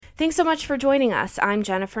Thanks so much for joining us. I'm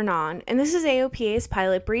Jennifer Nahn, and this is AOPA's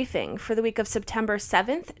Pilot Briefing for the week of September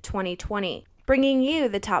 7th, 2020, bringing you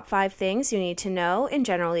the top 5 things you need to know in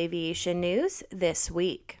general aviation news this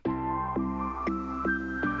week.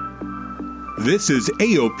 This is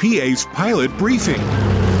AOPA's Pilot Briefing,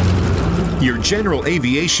 your general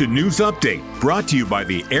aviation news update, brought to you by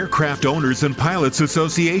the Aircraft Owners and Pilots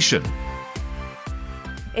Association.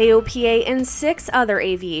 AOPA and 6 other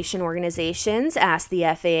aviation organizations asked the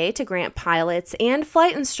FAA to grant pilots and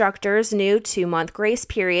flight instructors new 2-month grace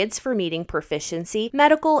periods for meeting proficiency,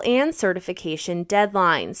 medical, and certification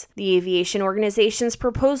deadlines. The aviation organization's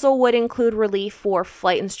proposal would include relief for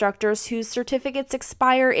flight instructors whose certificates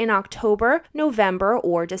expire in October, November,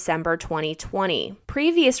 or December 2020.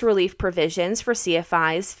 Previous relief provisions for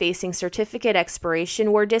CFIs facing certificate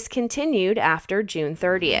expiration were discontinued after June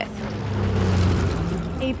 30th.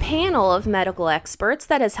 A panel of medical experts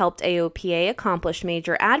that has helped AOPA accomplish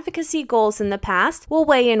major advocacy goals in the past will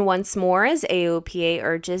weigh in once more as AOPA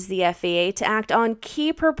urges the FAA to act on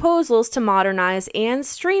key proposals to modernize and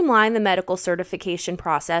streamline the medical certification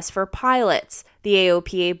process for pilots. The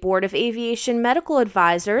AOPA Board of Aviation Medical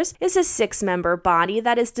Advisors is a 6-member body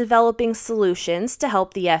that is developing solutions to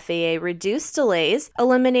help the FAA reduce delays,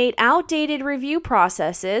 eliminate outdated review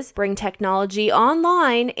processes, bring technology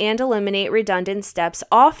online, and eliminate redundant steps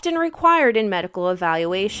often required in medical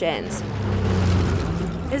evaluations.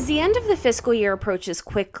 As the end of the fiscal year approaches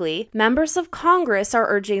quickly, members of Congress are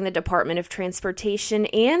urging the Department of Transportation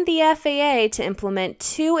and the FAA to implement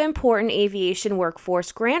 2 important aviation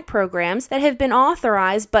workforce grant programs that have been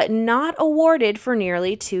authorized but not awarded for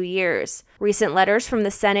nearly 2 years. Recent letters from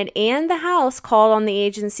the Senate and the House called on the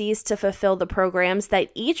agencies to fulfill the programs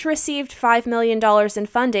that each received $5 million in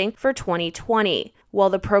funding for 2020. While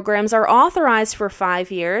the programs are authorized for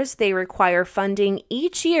 5 years, they require funding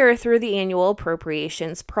each year through the annual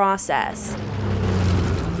appropriations process.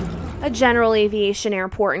 A general aviation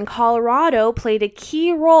airport in Colorado played a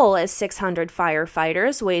key role as 600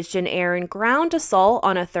 firefighters waged an air and ground assault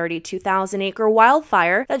on a 32,000-acre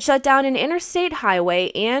wildfire that shut down an interstate highway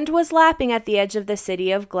and was lapping at the edge of the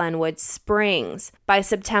city of Glenwood Springs. By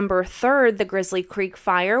September 3rd, the Grizzly Creek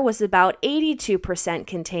fire was about 82%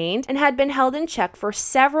 contained and had been held in check for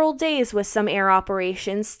several days with some air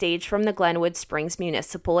operations staged from the Glenwood Springs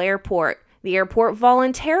Municipal Airport. The airport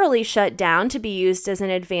voluntarily shut down to be used as an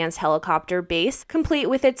advanced helicopter base, complete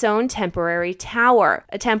with its own temporary tower.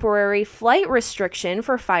 A temporary flight restriction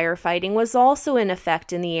for firefighting was also in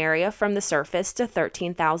effect in the area from the surface to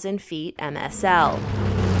 13,000 feet MSL.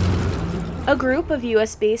 A group of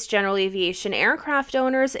U.S.-based general aviation aircraft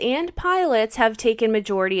owners and pilots have taken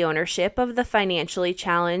majority ownership of the financially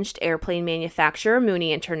challenged airplane manufacturer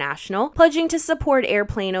Mooney International, pledging to support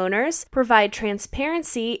airplane owners, provide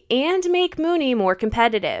transparency, and make Mooney more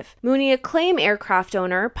competitive. Mooney Acclaim aircraft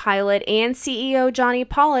owner, pilot, and CEO Johnny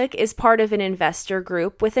Pollock is part of an investor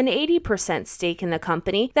group with an 80% stake in the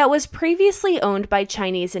company that was previously owned by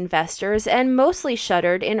Chinese investors and mostly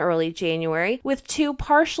shuttered in early January, with 2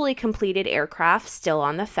 partially completed aircraft still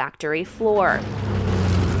on the factory floor.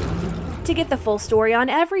 To get the full story on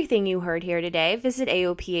everything you heard here today, visit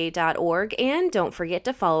AOPA.org and don't forget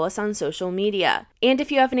to follow us on social media. And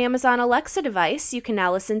if you have an Amazon Alexa device, you can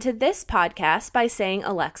now listen to this podcast by saying,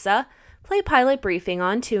 "Alexa, play Pilot Briefing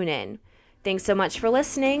on TuneIn." Thanks so much for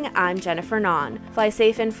listening. I'm Jennifer Nahn. Fly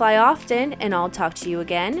safe and fly often, and I'll talk to you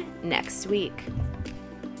again next week.